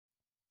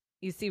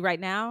You see, right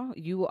now,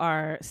 you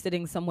are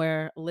sitting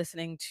somewhere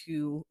listening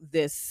to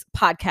this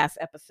podcast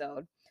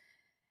episode,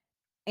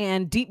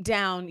 and deep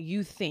down,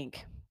 you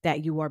think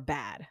that you are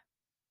bad,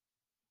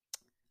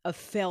 a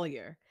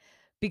failure,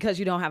 because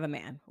you don't have a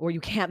man or you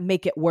can't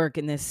make it work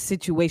in this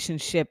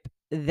situationship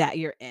that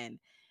you're in.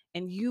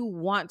 And you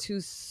want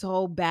to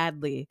so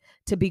badly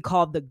to be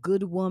called the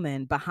good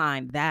woman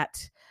behind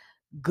that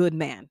good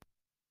man.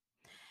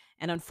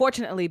 And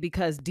unfortunately,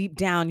 because deep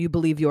down you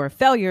believe you're a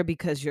failure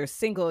because you're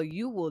single,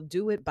 you will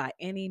do it by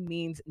any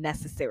means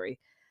necessary,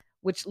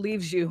 which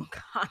leaves you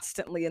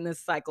constantly in this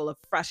cycle of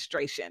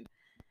frustration.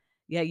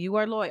 Yeah, you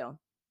are loyal,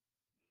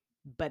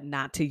 but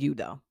not to you,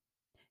 though.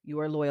 You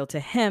are loyal to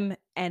him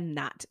and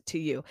not to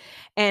you.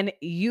 And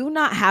you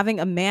not having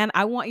a man,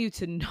 I want you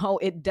to know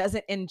it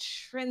doesn't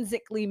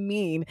intrinsically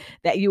mean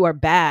that you are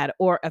bad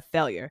or a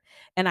failure.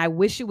 And I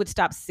wish you would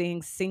stop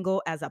seeing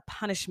single as a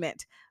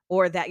punishment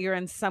or that you're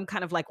in some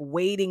kind of like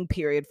waiting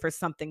period for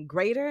something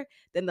greater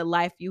than the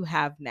life you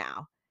have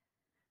now.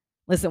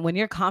 Listen, when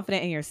you're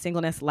confident in your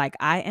singleness like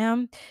I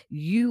am,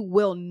 you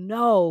will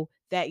know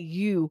that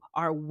you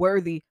are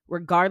worthy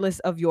regardless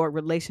of your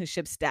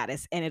relationship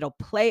status, and it'll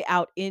play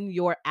out in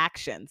your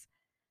actions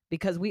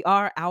because we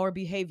are our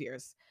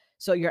behaviors.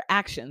 So your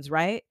actions,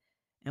 right?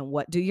 And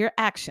what do your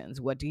actions,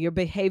 what do your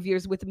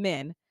behaviors with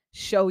men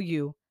show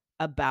you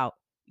about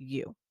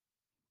you?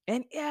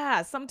 And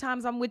yeah,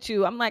 sometimes I'm with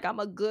you. I'm like, I'm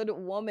a good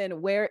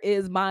woman. Where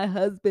is my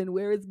husband?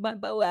 Where is my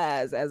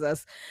Boaz? As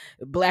us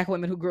Black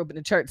women who grew up in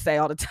the church say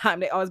all the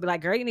time, they always be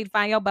like, girl, you need to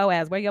find your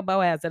Boaz. Where your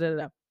Boaz? Da, da,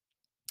 da.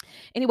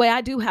 Anyway,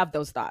 I do have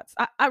those thoughts.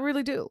 I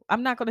really do.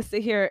 I'm not going to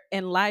sit here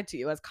and lie to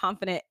you. As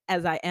confident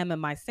as I am in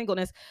my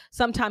singleness,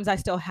 sometimes I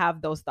still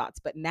have those thoughts.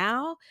 But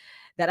now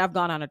that I've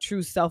gone on a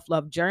true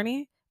self-love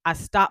journey, I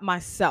stop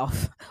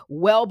myself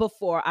well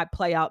before I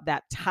play out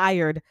that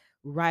tired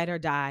ride or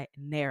die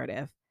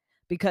narrative.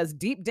 Because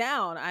deep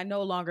down, I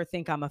no longer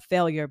think I'm a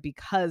failure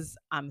because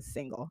I'm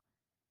single.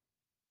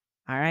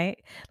 All right,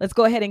 let's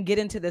go ahead and get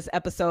into this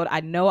episode.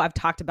 I know I've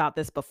talked about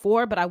this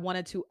before, but I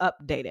wanted to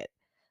update it.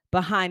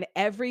 Behind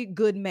every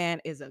good man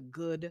is a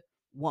good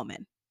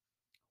woman.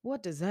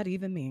 What does that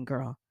even mean,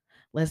 girl?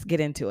 Let's get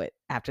into it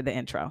after the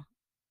intro.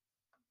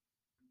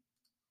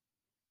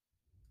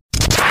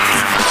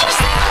 All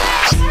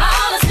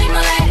the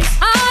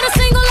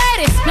single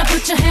ladies, now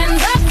put your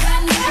hands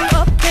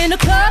up in the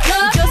club.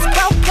 Just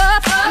broke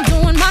up, I'm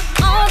doing my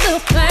own little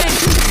thing.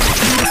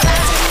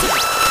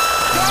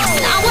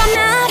 Now I'm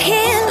out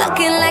here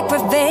looking like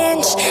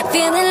revenge,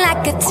 feeling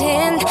like a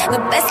 10, the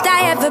best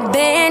I ever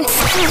been.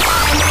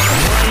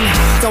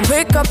 Don't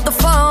pick up the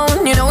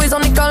phone, you know he's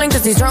only calling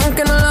cause he's drunk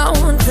and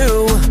alone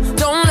too.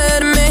 Don't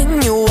let him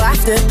in, you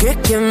have to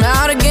kick him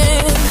out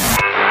again.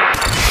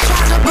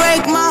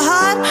 Break my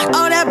heart,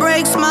 oh that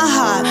breaks my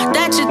heart.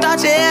 That you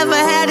thought you ever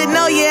had it,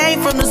 no you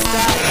ain't from the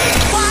start.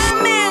 Why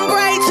men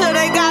great till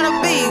they gotta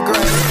be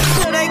great?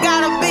 Till they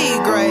gotta be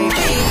great.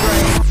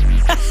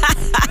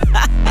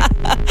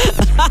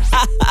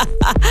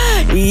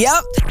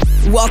 Yep.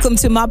 Welcome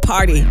to my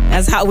party.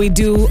 That's how we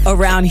do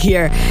around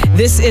here.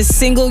 This is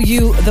Single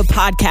You, the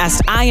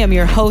podcast. I am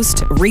your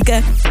host,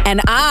 Rika,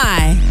 and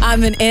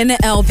I'm an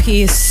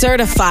NLP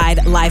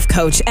certified life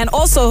coach and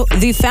also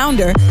the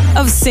founder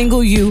of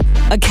Single You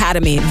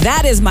Academy.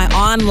 That is my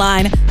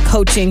online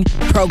coaching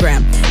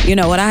program. You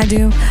know what I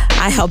do?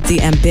 I help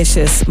the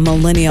ambitious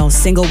millennial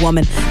single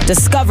woman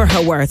discover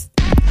her worth.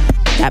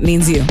 That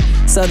means you.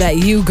 So that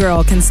you,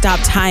 girl, can stop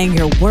tying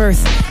your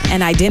worth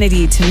and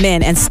identity to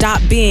men and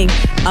stop being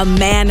a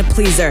man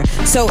pleaser.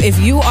 So if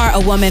you are a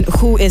woman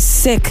who is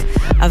sick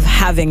of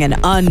having an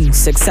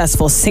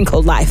unsuccessful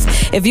single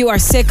life, if you are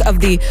sick of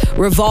the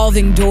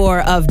revolving door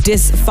of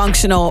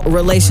dysfunctional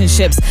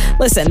relationships,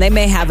 listen, they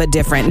may have a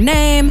different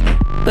name,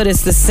 but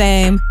it's the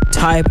same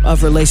type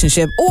of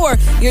relationship. Or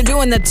you're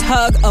doing the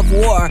tug of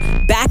war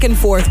back and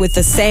forth with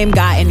the same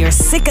guy and you're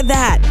sick of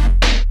that.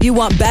 You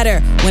want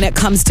better when it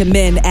comes to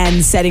men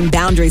and setting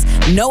boundaries,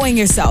 knowing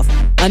yourself,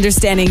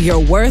 understanding your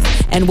worth,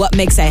 and what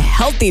makes a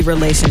healthy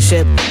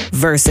relationship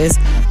versus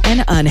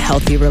an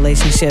unhealthy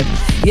relationship.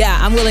 Yeah,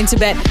 I'm willing to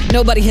bet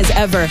nobody has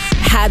ever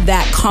had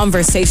that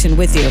conversation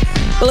with you.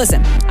 But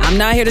listen, I'm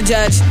not here to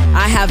judge.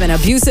 I have an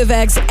abusive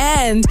ex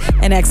and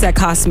an ex that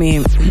cost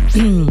me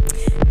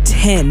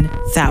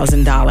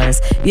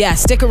 $10,000. Yeah,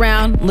 stick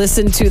around,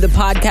 listen to the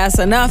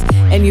podcast enough,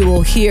 and you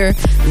will hear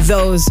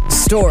those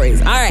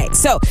stories. All right,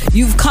 so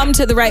you've come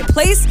to the right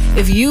place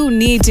if you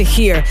need to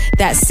hear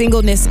that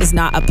singleness is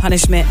not a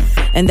punishment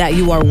and that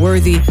you are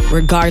worthy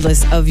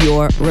regardless of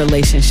your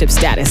relationship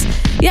status.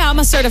 Yeah, I'm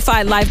a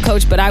certified life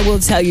coach, but I will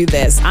tell you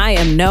this. I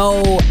am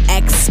no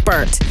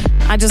expert.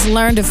 I just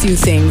learned a few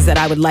things that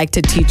I would like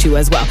to teach you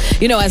as well.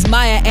 You know, as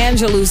Maya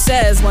Angelou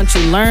says, once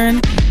you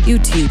learn, you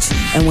teach.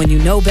 And when you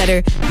know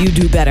better, you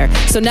do better.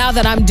 So now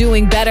that I'm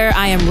doing better,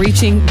 I am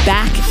reaching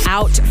back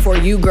out for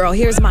you, girl.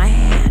 Here's my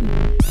hand.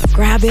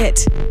 Grab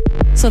it.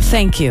 So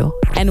thank you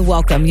and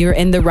welcome. You're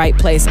in the right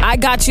place. I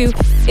got you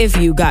if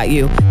you got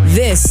you.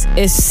 This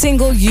is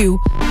Single You,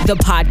 the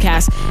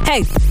podcast.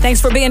 Hey,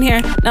 thanks for being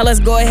here. Now let's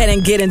go ahead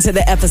and get into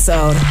the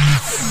episode.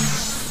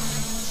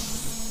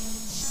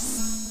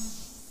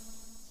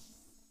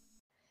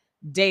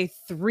 Day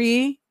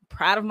 3,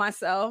 proud of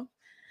myself.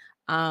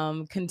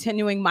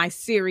 Continuing my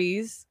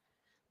series,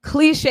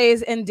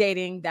 cliches in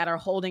dating that are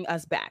holding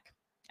us back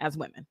as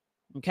women.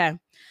 Okay.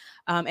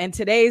 And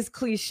today's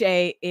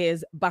cliche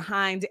is,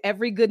 behind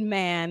every good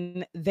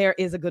man, there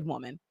is a good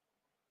woman.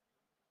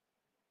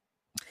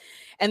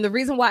 And the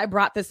reason why I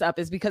brought this up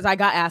is because I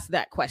got asked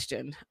that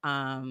question.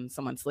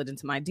 Someone slid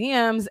into my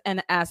DMs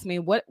and asked me,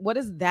 what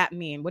does that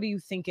mean? What do you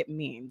think it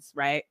means?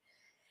 Right.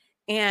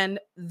 And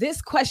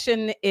this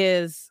question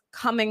is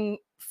coming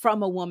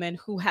from a woman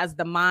who has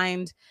the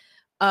mind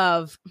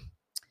of,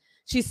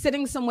 she's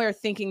sitting somewhere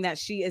thinking that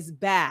she is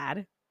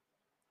bad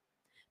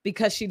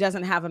because she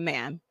doesn't have a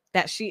man,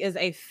 that she is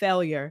a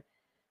failure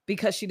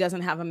because she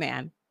doesn't have a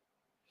man.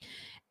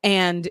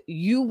 And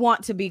you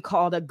want to be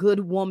called a good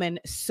woman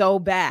so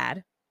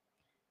bad.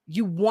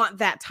 You want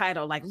that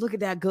title, like, look at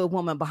that good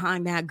woman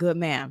behind that good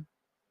man.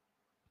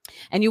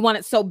 And you want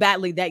it so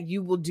badly that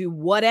you will do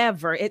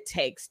whatever it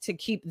takes to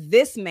keep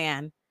this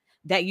man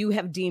that you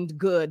have deemed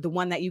good, the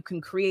one that you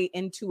can create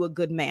into a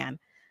good man.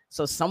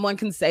 So someone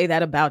can say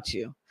that about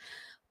you.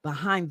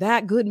 Behind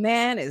that good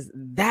man is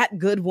that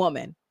good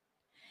woman.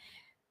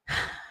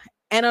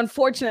 And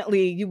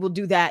unfortunately, you will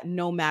do that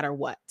no matter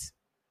what.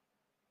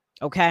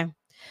 Okay?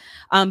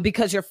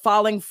 Because you're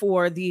falling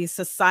for the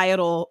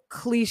societal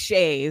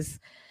cliches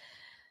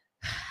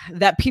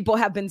that people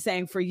have been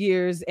saying for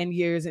years and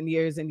years and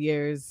years and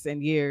years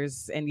and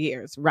years and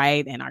years,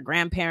 right? And our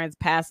grandparents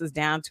passes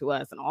down to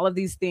us, and all of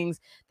these things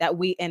that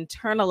we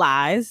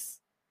internalize,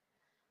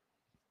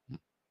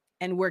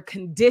 and we're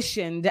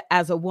conditioned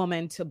as a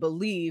woman to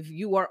believe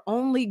you are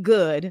only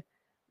good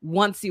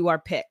once you are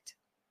picked.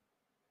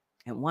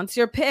 And once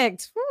you're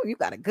picked, you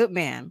got a good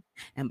man.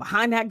 And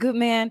behind that good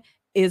man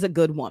is a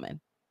good woman.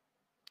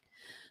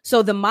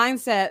 So the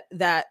mindset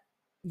that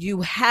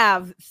you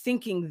have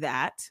thinking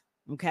that,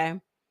 okay,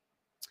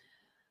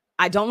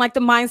 I don't like the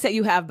mindset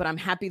you have, but I'm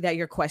happy that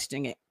you're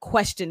questioning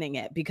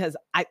it because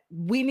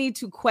we need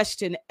to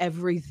question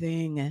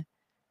everything.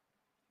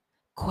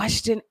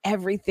 Question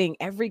everything,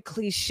 every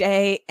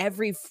cliche,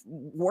 every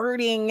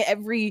wording,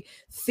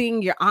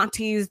 everything your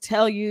aunties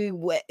tell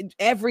you,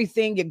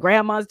 everything your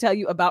grandmas tell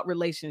you about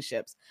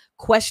relationships.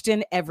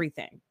 Question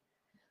everything.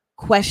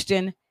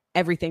 Question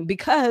everything.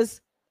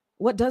 Because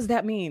what does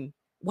that mean?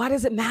 Why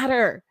does it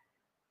matter?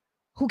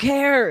 Who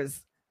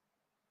cares?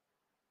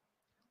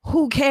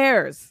 Who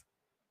cares?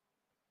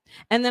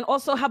 And then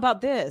also, how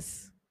about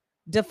this?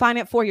 Define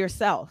it for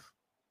yourself.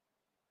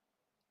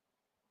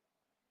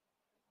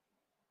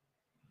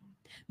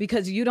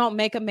 Because you don't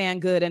make a man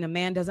good and a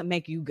man doesn't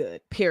make you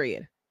good,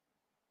 period.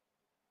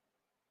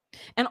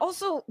 And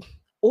also,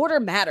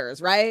 order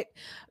matters, right?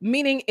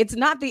 Meaning it's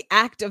not the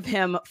act of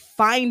him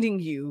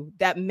finding you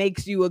that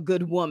makes you a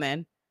good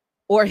woman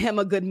or him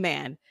a good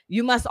man.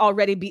 You must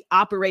already be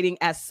operating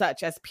as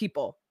such, as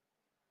people.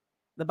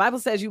 The Bible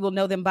says you will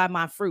know them by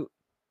my fruit.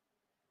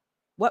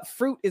 What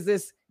fruit is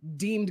this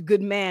deemed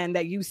good man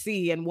that you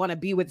see and want to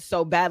be with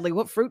so badly?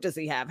 What fruit does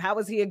he have? How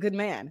is he a good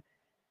man?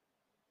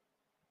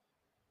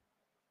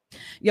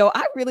 Yo,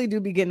 I really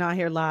do be getting out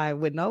here live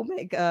with no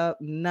makeup,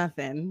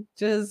 nothing.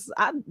 This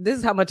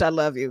is how much I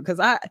love you. Because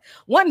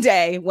one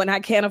day when I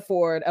can't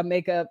afford a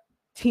makeup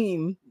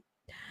team,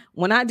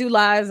 when I do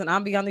lives and I'll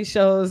be on these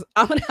shows,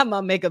 I'm going to have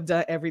my makeup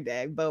done every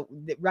day. But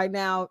right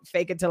now,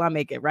 fake it till I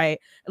make it, right?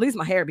 At least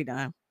my hair be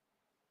done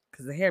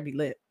because the hair be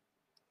lit.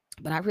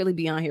 But I really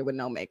be on here with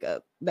no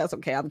makeup. That's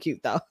okay. I'm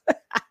cute though.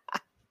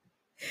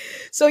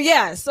 So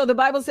the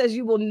Bible says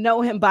you will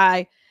know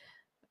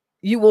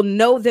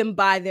them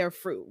by their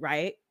fruit,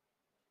 right?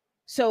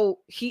 So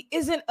he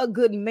isn't a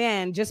good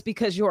man just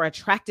because you're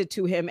attracted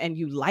to him and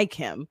you like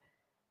him.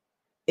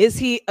 Is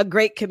he a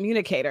great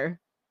communicator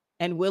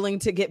and willing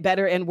to get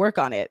better and work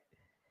on it?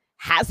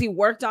 Has he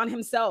worked on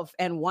himself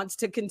and wants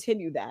to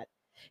continue that?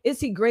 Is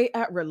he great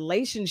at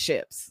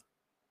relationships?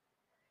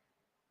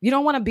 You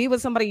don't want to be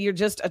with somebody you're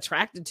just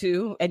attracted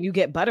to and you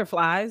get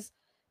butterflies.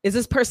 Is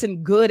this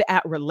person good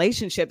at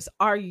relationships?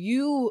 Are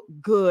you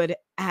good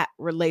at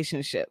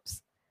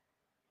relationships?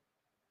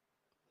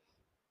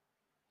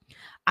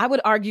 I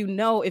would argue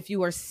no if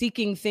you are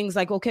seeking things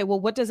like, okay, well,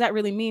 what does that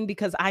really mean?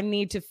 Because I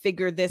need to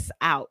figure this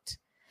out.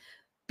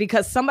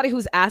 Because somebody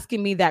who's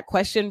asking me that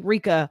question,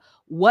 Rika,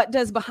 what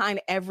does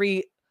behind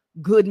every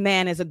good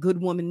man is a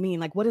good woman mean?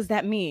 Like, what does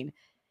that mean?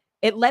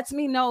 It lets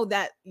me know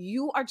that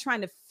you are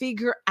trying to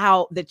figure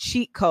out the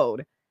cheat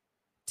code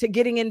to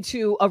getting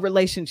into a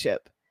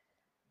relationship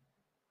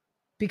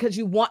because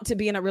you want to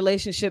be in a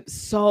relationship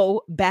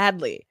so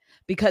badly,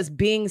 because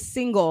being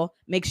single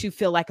makes you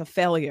feel like a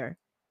failure.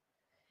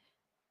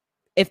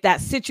 If that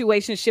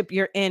situationship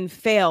you're in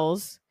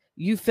fails,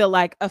 you feel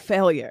like a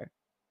failure.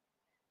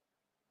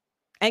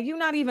 and you're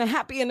not even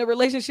happy in the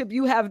relationship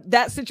you have.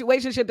 That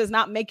situationship is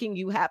not making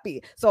you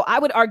happy. So I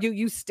would argue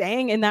you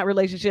staying in that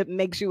relationship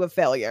makes you a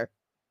failure.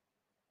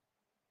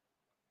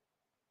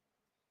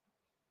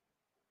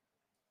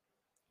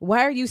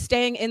 Why are you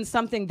staying in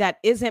something that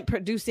isn't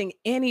producing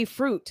any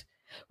fruit?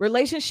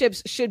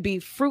 Relationships should be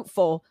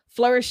fruitful,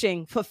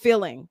 flourishing,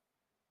 fulfilling.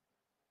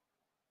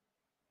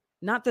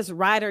 Not this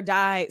ride or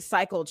die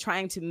cycle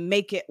trying to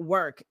make it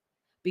work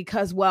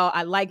because, well,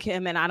 I like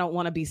him and I don't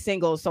want to be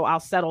single, so I'll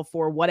settle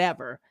for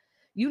whatever.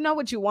 You know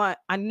what you want.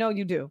 I know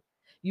you do.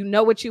 You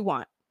know what you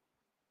want.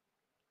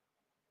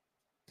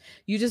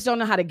 You just don't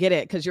know how to get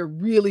it because you're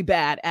really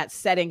bad at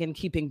setting and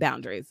keeping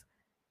boundaries.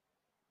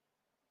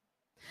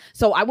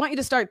 So I want you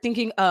to start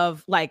thinking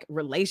of like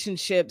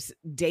relationships,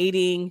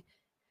 dating,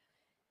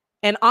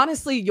 and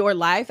honestly, your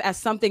life as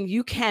something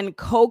you can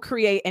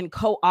co-create and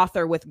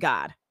co-author with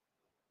God.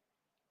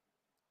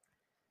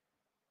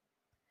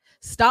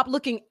 Stop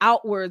looking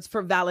outwards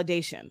for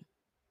validation,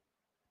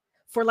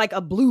 for like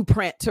a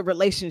blueprint to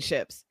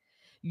relationships.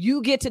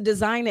 You get to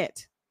design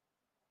it.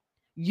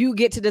 You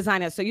get to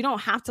design it. So you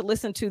don't have to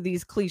listen to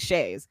these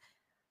cliches.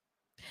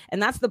 And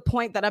that's the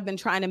point that I've been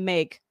trying to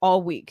make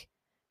all week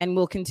and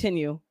will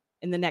continue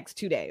in the next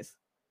 2 days.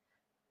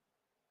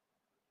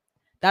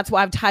 That's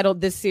why I've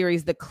titled this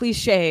series, The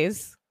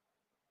Cliches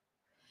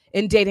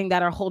in Dating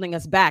That Are Holding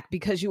Us Back,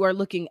 because you are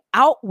looking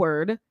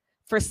outward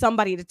for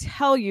somebody to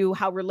tell you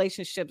how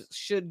relationships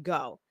should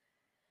go.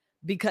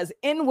 Because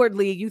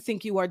inwardly, you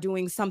think you are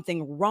doing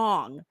something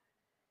wrong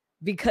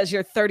because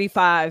you're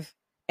 35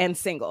 and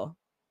single.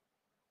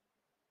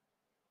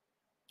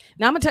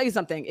 Now, I'm going to tell you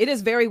something. It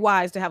is very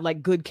wise to have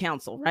like good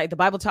counsel, right? The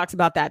Bible talks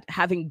about that,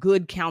 having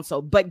good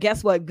counsel. But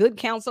guess what? Good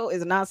counsel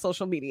is not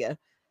social media.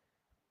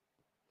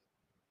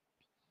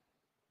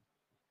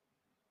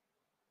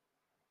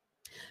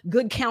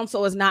 Good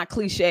counsel is not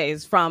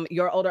cliches from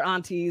your older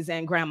aunties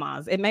and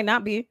grandmas. It may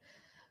not be.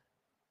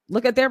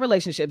 Look at their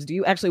relationships. Do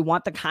you actually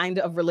want the kind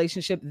of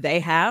relationship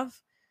they have?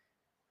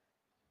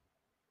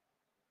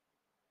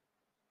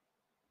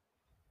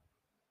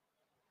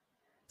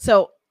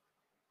 So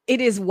it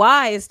is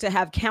wise to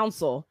have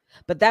counsel,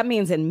 but that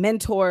means in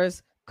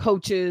mentors,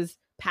 coaches,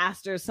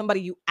 pastors, somebody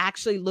you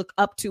actually look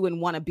up to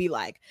and want to be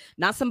like,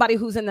 not somebody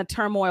who's in the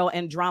turmoil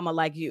and drama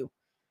like you.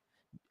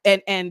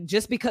 And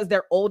just because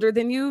they're older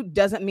than you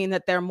doesn't mean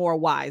that they're more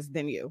wise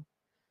than you.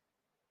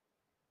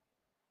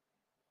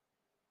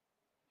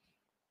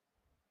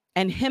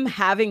 And him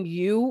having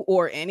you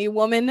or any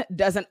woman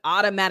doesn't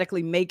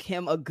automatically make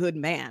him a good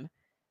man.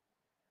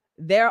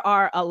 There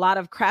are a lot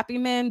of crappy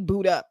men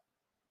boot up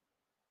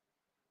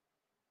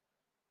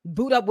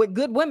with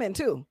good women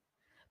too,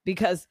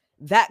 because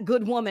that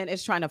good woman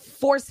is trying to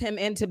force him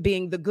into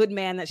being the good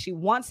man that she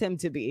wants him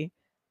to be.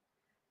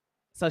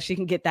 So she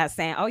can get that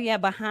saying, oh yeah,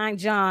 behind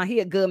John, he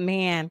a good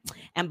man.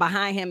 And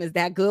behind him is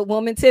that good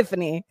woman,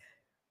 Tiffany.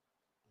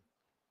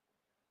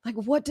 Like,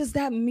 what does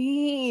that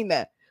mean?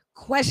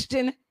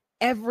 Question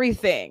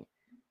everything.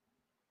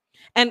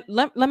 And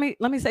let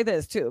me say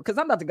this too, because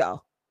I'm about to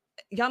go.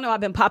 Y'all know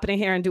I've been popping in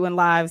here and doing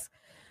lives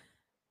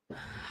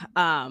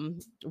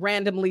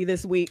randomly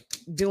this week,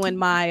 doing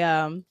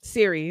my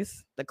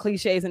series, The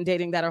Cliches in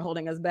Dating That Are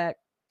Holding Us Back.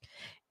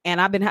 And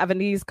I've been having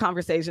these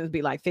conversations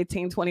be like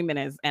 15, 20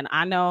 minutes. And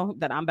I know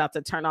that I'm about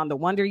to turn on the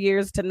Wonder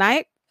Years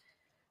tonight.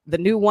 The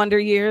new Wonder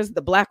Years,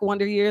 the Black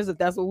Wonder Years, if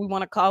that's what we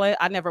want to call it.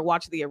 I never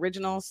watched the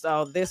original.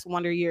 So this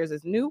Wonder Years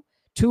is new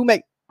to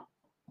me.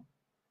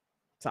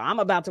 So I'm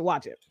about to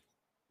watch it.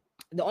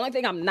 The only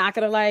thing I'm not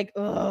going to like,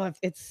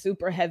 it's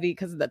super heavy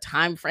because of the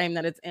time frame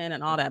that it's in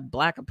and all that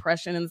Black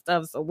oppression and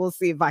stuff. So we'll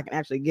see if I can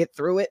actually get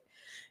through it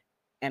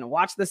and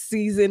watch the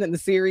season and the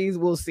series.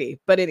 We'll see.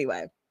 But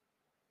anyway.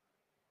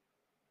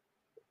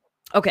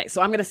 Okay,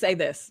 so I'm going to say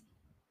this.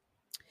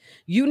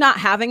 You not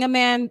having a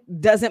man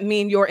doesn't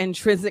mean you're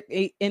intrinsic.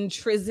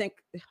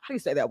 How do you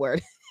say that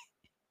word?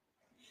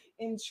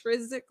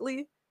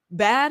 Intrinsically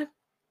bad.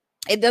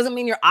 It doesn't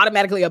mean you're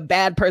automatically a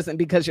bad person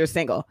because you're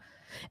single.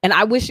 And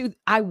I wish, and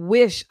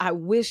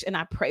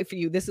I pray for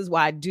you. This is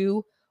why I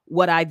do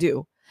what I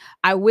do.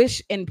 I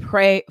wish and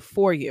pray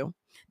for you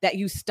that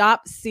you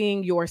stop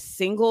seeing your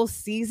single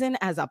season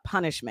as a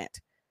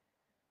punishment.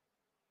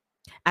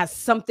 As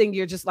something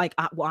you're just like,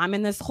 well, I'm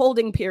in this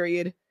holding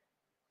period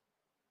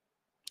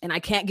and I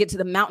can't get to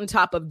the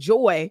mountaintop of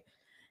joy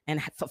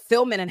and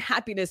fulfillment and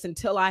happiness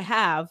until I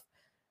have,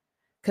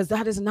 because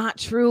that is not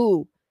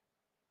true.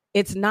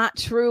 It's not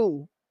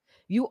true.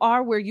 You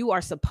are where you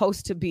are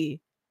supposed to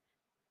be.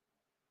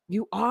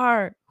 You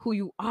are who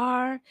you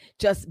are,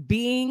 just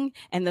being.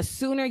 And the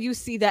sooner you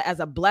see that as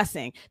a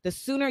blessing, the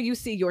sooner you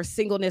see your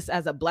singleness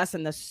as a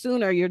blessing, the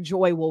sooner your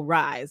joy will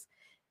rise.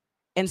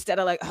 Instead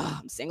of like, oh,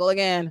 I'm single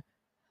again.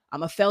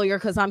 I'm a failure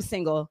because I'm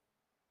single.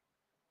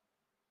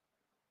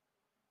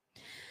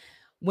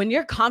 When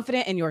you're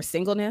confident in your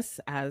singleness,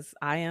 as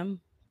I am,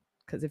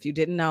 because if you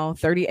didn't know,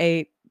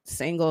 38,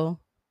 single,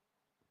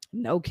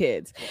 no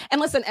kids. And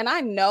listen, and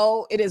I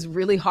know it is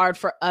really hard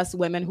for us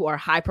women who are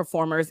high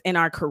performers in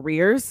our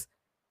careers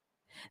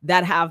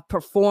that have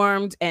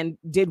performed and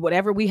did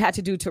whatever we had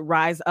to do to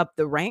rise up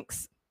the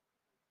ranks,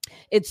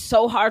 it's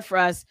so hard for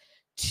us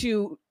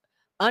to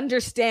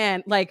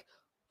understand, like,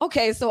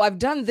 okay, so I've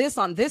done this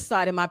on this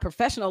side in my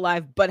professional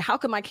life, but how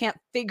come I can't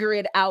figure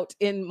it out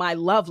in my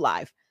love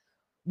life?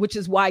 Which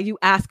is why you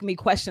ask me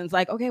questions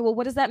like, okay, well,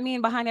 what does that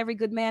mean behind every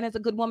good man is a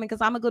good woman?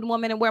 Because I'm a good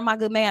woman, and where my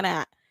good man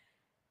at?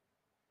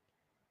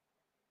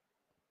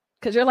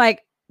 Because you're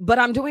like, but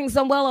I'm doing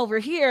so well over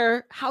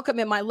here. How come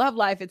in my love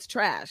life it's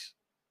trash?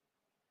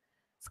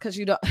 It's because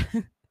you don't.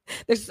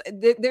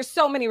 There's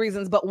so many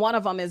reasons, but one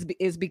of them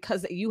is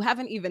because you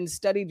haven't even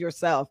studied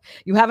yourself.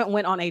 You haven't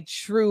went on a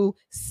true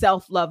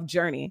self-love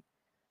journey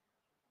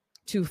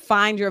to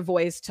find your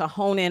voice, to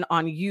hone in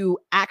on you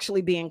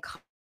actually being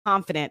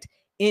confident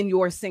in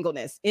your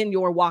singleness, in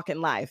your walk in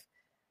life.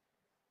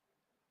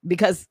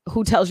 Because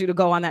who tells you to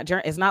go on that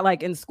journey? It's not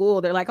like in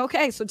school, they're like,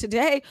 okay, so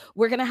today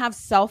we're going to have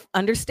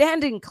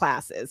self-understanding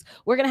classes.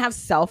 We're going to have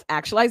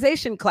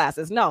self-actualization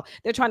classes. No,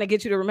 they're trying to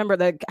get you to remember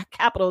the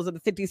capitals of the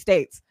 50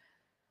 states.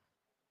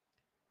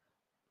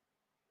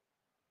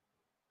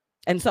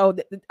 And so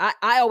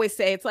I always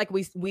say it's like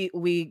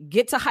we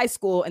get to high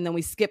school and then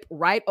we skip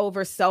right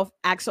over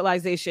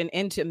self-actualization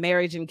into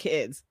marriage and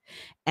kids.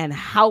 And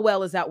how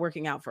well is that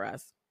working out for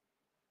us?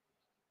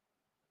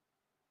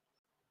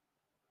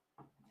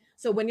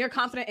 So when you're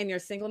confident in your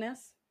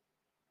singleness,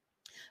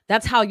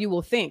 that's how you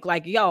will think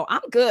like, yo,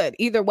 I'm good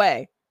either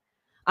way.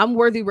 I'm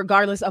worthy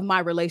regardless of my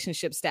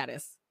relationship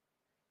status.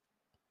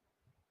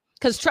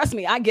 Because trust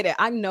me, I get it.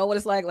 I know what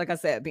it's like I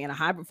said, being a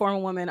high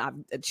performing woman. I've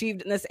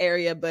achieved in this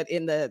area, but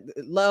in the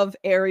love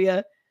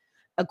area,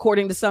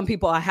 according to some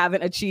people, I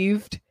haven't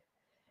achieved.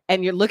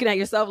 And you're looking at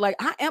yourself like,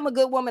 I am a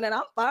good woman and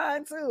I'm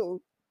fine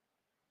too.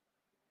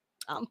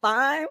 I'm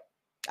fine.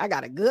 I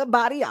got a good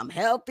body. I'm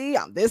healthy.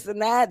 I'm this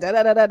and that. Da,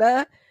 da, da, da,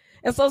 da.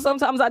 And so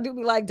sometimes I do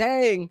be like,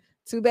 dang,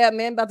 too bad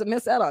men about to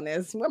miss out on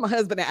this. Where my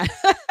husband at?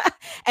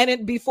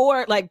 And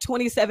before like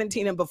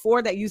 2017 and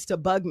before, that used to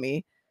bug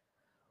me,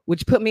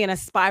 which put me in a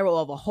spiral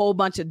of a whole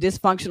bunch of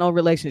dysfunctional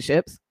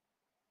relationships.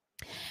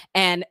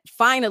 And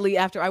finally,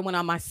 after I went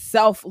on my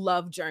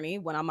self-love journey,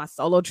 went on my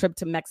solo trip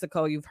to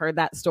Mexico, you've heard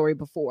that story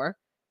before.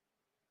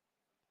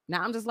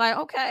 Now I'm just like,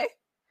 okay,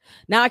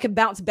 now I can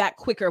bounce back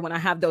quicker when I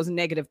have those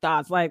negative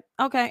thoughts. Like,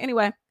 okay,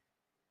 anyway,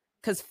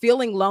 because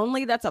feeling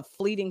lonely, that's a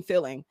fleeting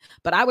feeling.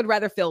 But I would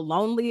rather feel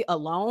lonely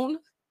alone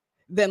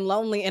than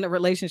lonely in a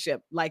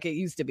relationship like it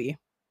used to be.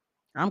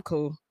 I'm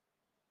cool.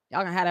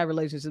 Y'all can have that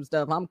relationship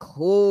stuff. I'm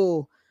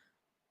cool.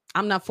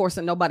 I'm not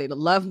forcing nobody to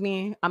love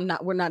me.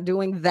 We're not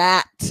doing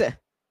that.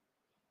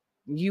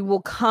 You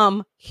will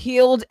come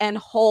healed and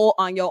whole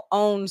on your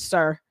own,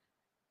 sir.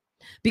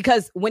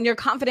 Because when you're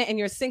confident in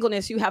your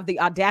singleness, you have the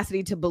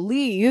audacity to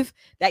believe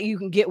that you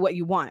can get what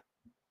you want.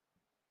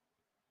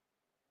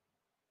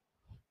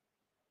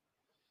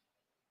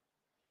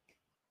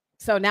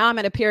 So now I'm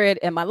at a period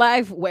in my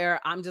life where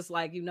I'm just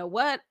like, you know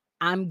what?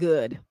 I'm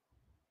good.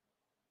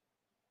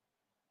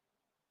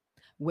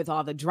 With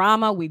all the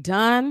drama we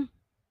done.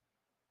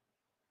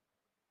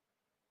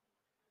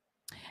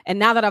 And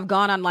now that I've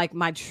gone on like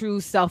my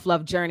true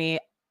self-love journey,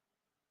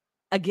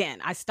 again,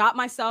 I stop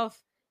myself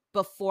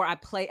before I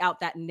play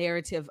out that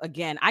narrative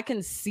again. I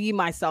can see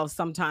myself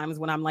sometimes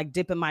when I'm like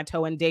dipping my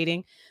toe in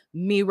dating,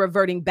 me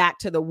reverting back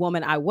to the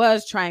woman I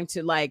was, trying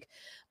to like,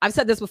 I've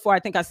said this before. I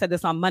think I said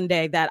this on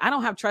Monday, that I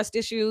don't have trust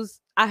issues.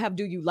 I have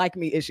do you like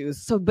me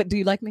issues. So, but do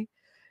you like me?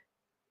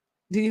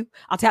 Do you?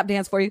 I'll tap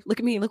dance for you. Look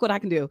at me. Look what I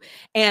can do.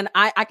 And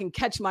I can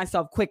catch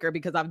myself quicker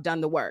because I've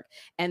done the work.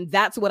 And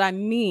that's what I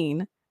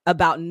mean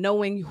about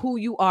knowing who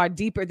you are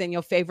deeper than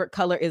your favorite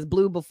color is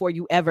blue before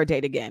you ever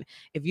date again.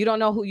 If you don't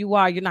know who you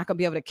are, you're not going to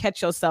be able to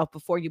catch yourself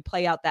before you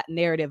play out that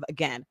narrative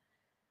again.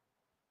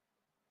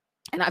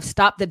 And I've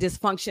stopped the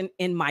dysfunction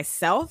in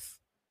myself.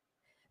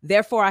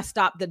 Therefore, I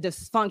stopped the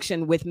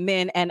dysfunction with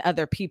men and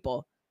other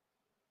people.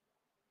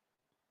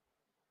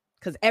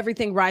 Because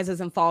everything rises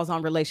and falls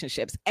on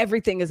relationships.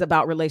 Everything is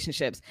about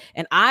relationships.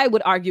 And I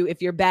would argue if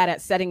you're bad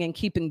at setting and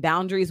keeping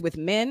boundaries with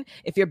men,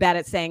 if you're bad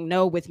at saying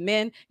no with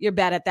men, you're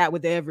bad at that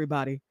with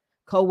everybody.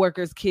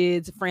 Coworkers,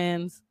 kids,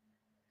 friends.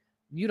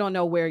 You don't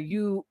know where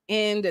you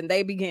end and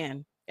they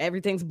begin.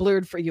 Everything's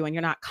blurred for you and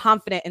you're not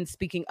confident in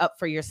speaking up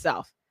for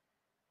yourself.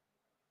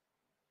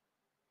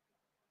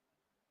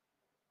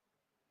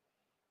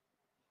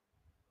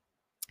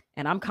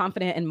 And I'm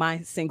confident in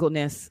my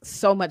singleness,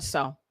 so much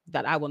so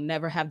that I will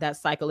never have that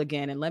cycle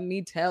again. And let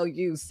me tell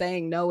you,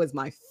 saying no is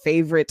my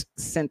favorite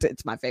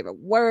sentence, my favorite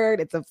word.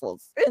 It's a full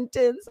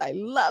sentence. I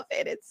love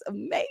it. It's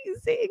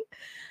amazing.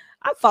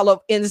 I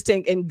follow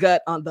instinct and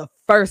gut on the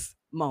first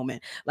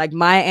moment. Like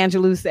Maya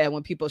Angelou said,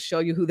 when people show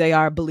you who they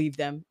are, believe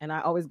them. And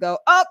I always go,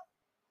 oh,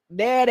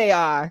 there they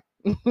are.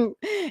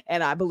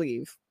 And I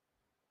believe.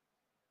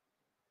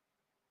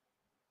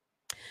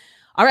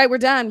 All right, we're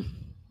done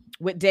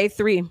with day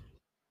 3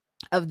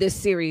 of this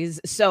series.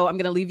 So I'm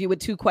going to leave you with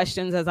 2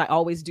 questions, as I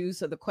always do.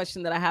 So the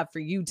question that I have for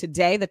you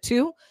today, the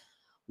 2,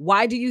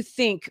 why do you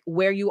think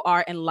where you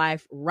are in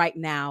life right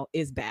now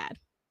is bad?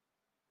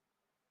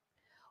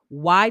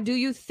 Why do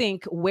you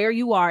think where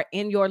you are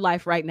in your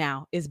life right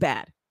now is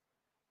bad?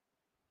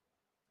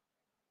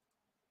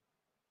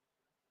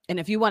 And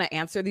if you want to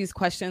answer these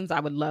questions,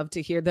 I would love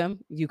to hear them.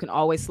 You can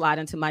always slide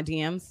into my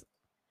DMs.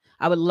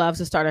 I would love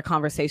to start a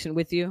conversation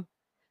with you.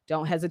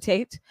 Don't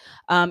hesitate.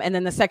 And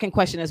then the second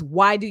question is,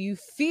 why do you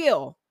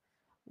feel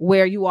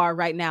where you are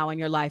right now in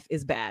your life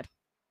is bad?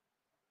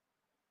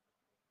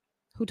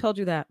 Who told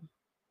you that?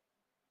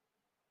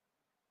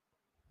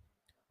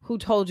 Who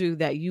told you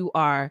that you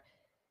are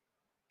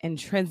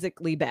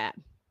intrinsically bad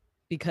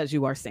because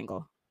you are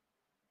single?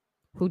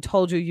 Who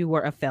told you you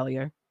were a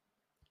failure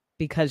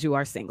because you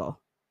are single?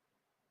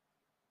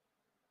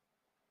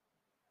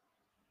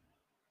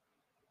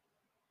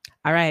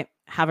 All right.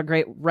 Have a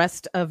great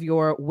rest of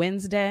your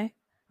Wednesday.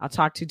 I'll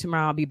talk to you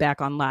tomorrow. I'll be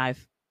back on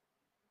live.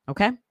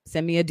 Okay?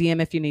 Send me a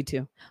DM if you need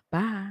to.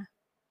 Bye.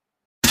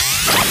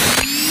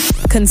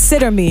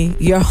 Consider me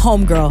your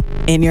homegirl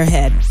in your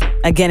head.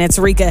 Again, it's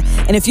Rika.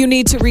 And if you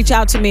need to reach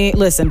out to me,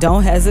 listen,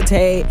 don't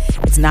hesitate.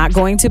 It's not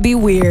going to be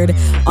weird.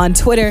 On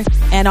Twitter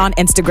and on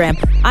Instagram,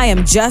 I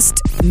am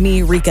just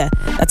me, Rika.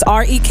 That's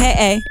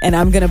REKA. And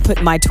I'm going to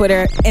put my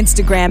Twitter,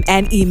 Instagram,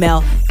 and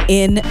email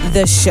in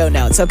the show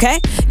notes, okay?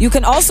 You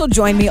can also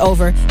join me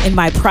over in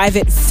my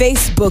private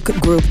Facebook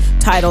group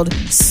titled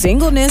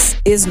Singleness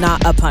is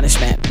Not a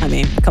Punishment. I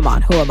mean, come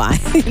on, who am I?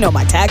 You know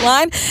my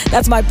tagline?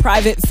 That's my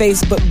private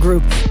Facebook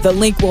group. The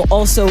link will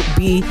also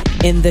be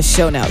in the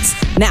show notes.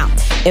 Now,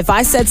 if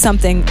I said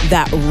something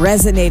that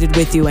resonated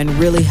with you and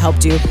really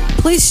helped you,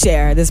 please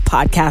share this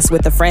podcast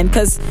with a friend,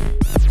 because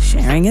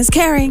sharing is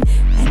caring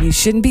and you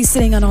shouldn't be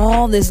sitting on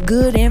all this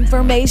good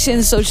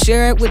information. So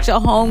share it with your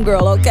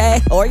homegirl, okay?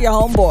 Or your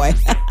homeboy.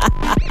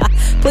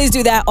 Please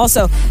do that.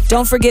 Also,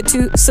 don't forget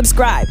to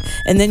subscribe,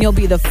 and then you'll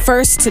be the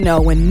first to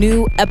know when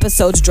new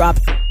episodes drop.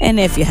 And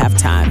if you have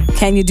time,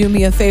 can you do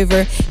me a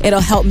favor?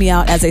 It'll help me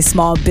out as a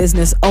small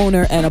business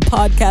owner and a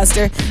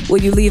podcaster.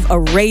 Will you leave a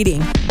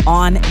rating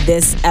on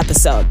this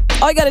episode?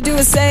 All you got to do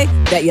is say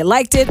that you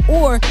liked it,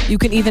 or you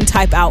can even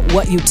type out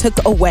what you took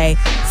away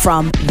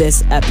from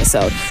this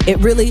episode. It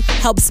really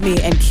helps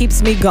me and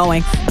keeps me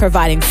going,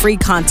 providing free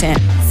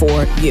content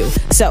for you.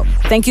 So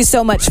thank you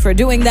so much for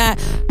doing that.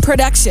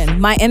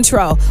 Production, my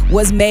intro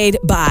was made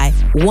by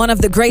one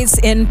of the greats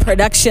in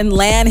production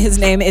land. His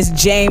name is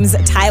James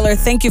Tyler.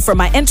 Thank you for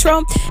my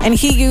intro. And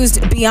he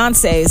used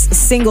Beyonce's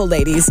Single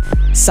Ladies,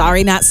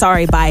 Sorry Not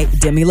Sorry by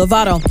Demi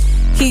Lovato.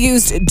 He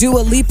used Dua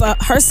Lipa,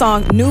 her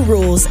song New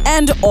Rules,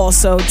 and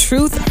also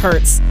Truth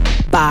Hurts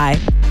by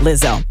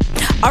Lizzo.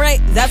 All right,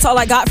 that's all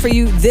I got for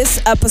you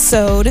this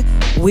episode.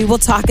 We will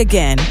talk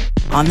again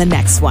on the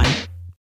next one.